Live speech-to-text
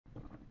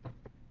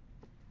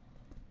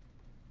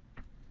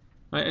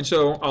Right, and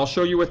so I'll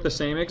show you with the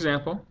same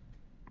example.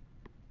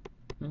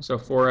 And so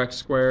 4x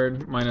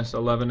squared minus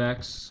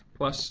 11x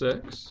plus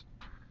 6.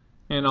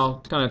 And I'll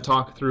kind of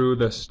talk through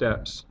the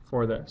steps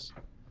for this.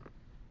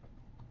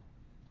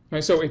 Okay,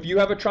 so if you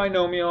have a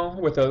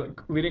trinomial with a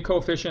leading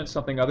coefficient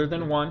something other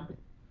than 1,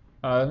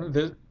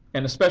 and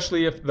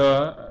especially if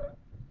the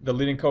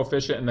leading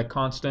coefficient and the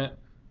constant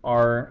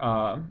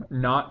are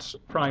not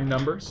prime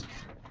numbers,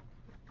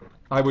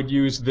 I would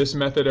use this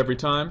method every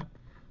time.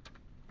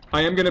 I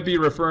am going to be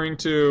referring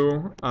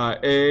to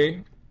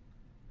A,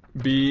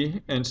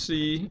 B, and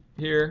C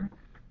here.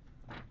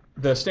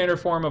 The standard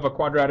form of a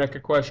quadratic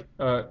equation,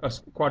 a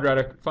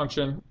quadratic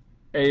function,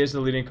 A is the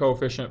leading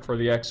coefficient for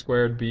the x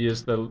squared, B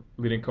is the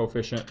leading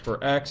coefficient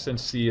for x, and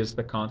C is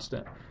the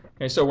constant.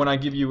 Okay, so when I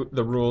give you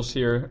the rules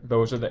here,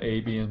 those are the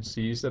A, B, and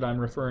C's that I'm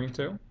referring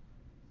to.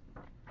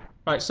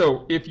 All right,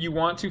 so if you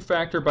want to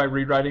factor by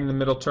rewriting the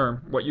middle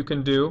term, what you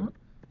can do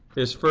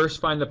is first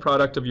find the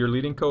product of your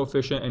leading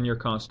coefficient and your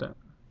constant.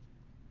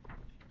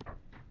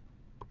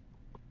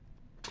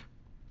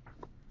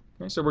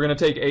 Okay, so we're going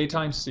to take A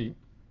times C.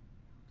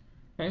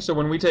 Okay, so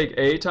when we take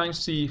A times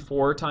C,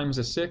 4 times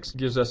a 6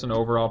 gives us an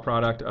overall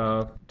product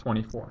of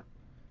 24.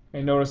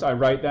 And notice I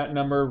write that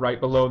number right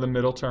below the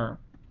middle term.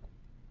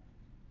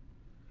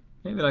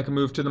 Okay, then I can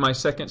move to my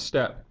second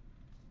step.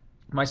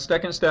 My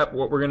second step,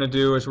 what we're going to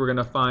do is we're going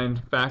to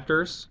find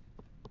factors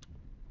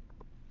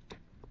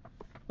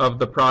of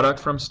the product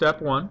from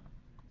step 1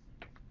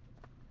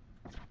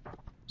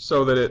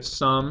 so that its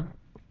sum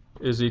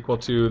is equal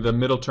to the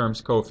middle term's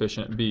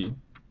coefficient, B.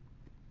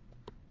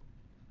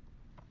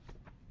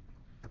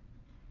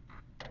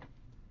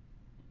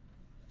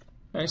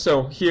 Okay,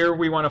 so here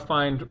we want to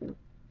find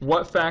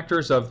what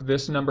factors of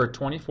this number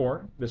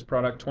 24, this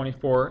product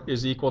 24,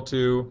 is equal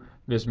to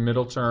this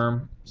middle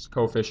term's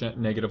coefficient,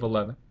 negative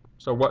 11.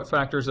 So what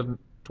factors of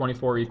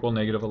 24 equal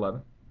negative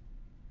 11?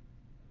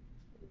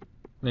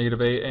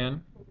 Negative 8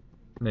 and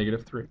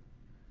negative 3.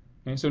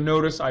 Okay, so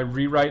notice I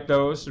rewrite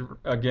those,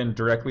 again,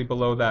 directly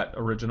below that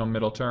original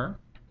middle term.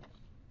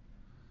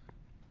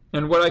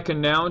 And what I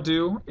can now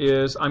do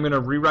is I'm going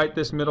to rewrite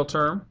this middle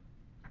term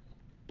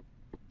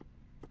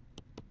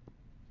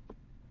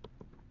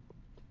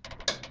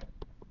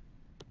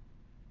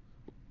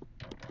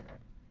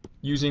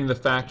using the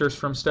factors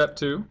from step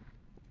 2.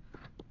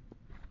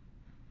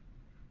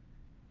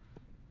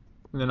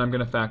 And then I'm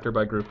going to factor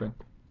by grouping.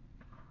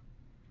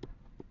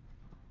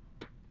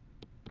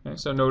 Okay,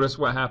 so notice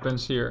what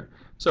happens here.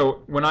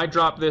 So when I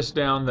drop this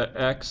down,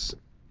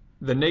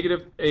 the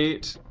negative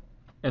 8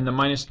 and the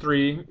minus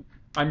 3,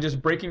 I'm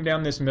just breaking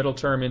down this middle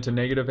term into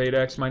negative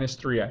 8x minus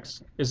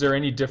 3x. Is there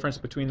any difference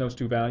between those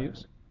two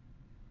values?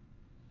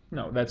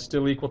 No, that's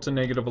still equal to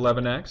negative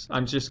 11x.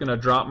 I'm just going to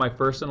drop my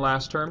first and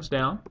last terms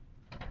down.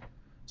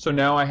 So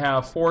now I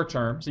have 4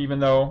 terms, even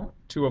though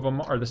 2 of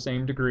them are the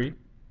same degree.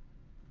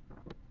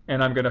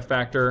 And I'm going to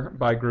factor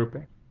by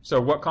grouping.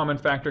 So what common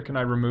factor can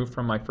I remove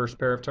from my first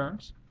pair of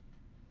terms?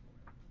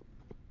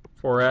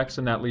 4x,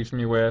 and that leaves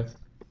me with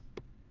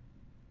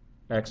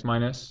x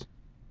minus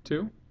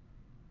 2.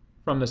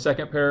 From the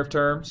second pair of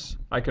terms,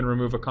 I can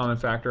remove a common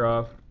factor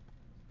of,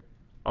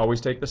 always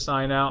take the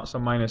sign out, so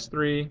minus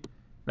 3.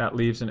 That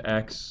leaves an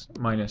x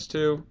minus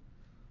 2.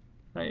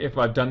 If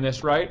I've done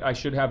this right, I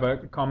should have a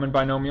common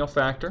binomial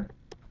factor,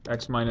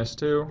 x minus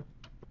 2.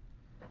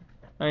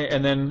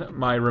 And then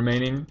my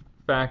remaining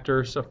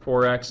factors of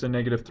 4x and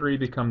negative 3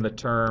 become the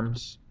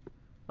terms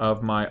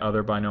of my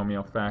other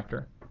binomial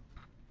factor.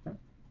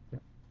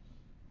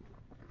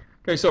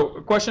 Okay, so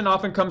a question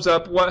often comes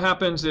up, what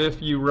happens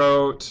if you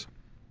wrote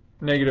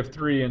negative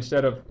 3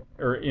 instead of,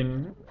 or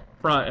in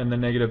front and the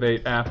negative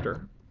 8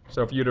 after?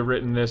 So if you'd have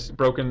written this,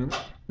 broken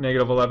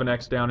negative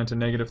 11x down into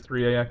negative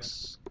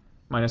 3x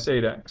minus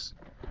 8x.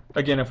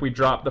 Again, if we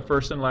drop the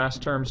first and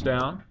last terms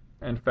down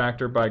and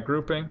factor by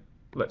grouping,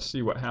 let's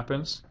see what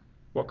happens.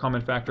 What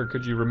common factor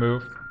could you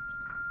remove?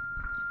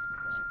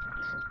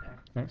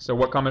 Okay, so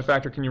what common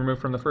factor can you remove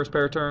from the first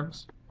pair of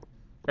terms?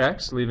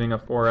 X, leaving a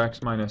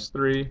 4x minus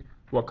 3.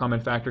 What common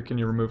factor can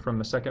you remove from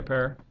the second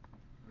pair?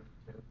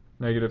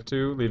 Negative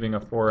 2, leaving a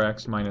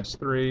 4x minus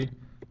 3.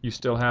 You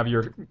still have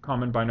your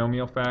common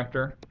binomial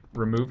factor.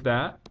 Remove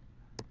that.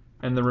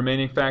 And the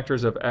remaining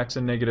factors of x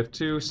and negative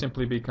 2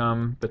 simply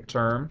become the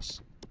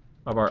terms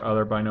of our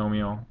other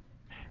binomial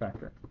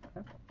factor.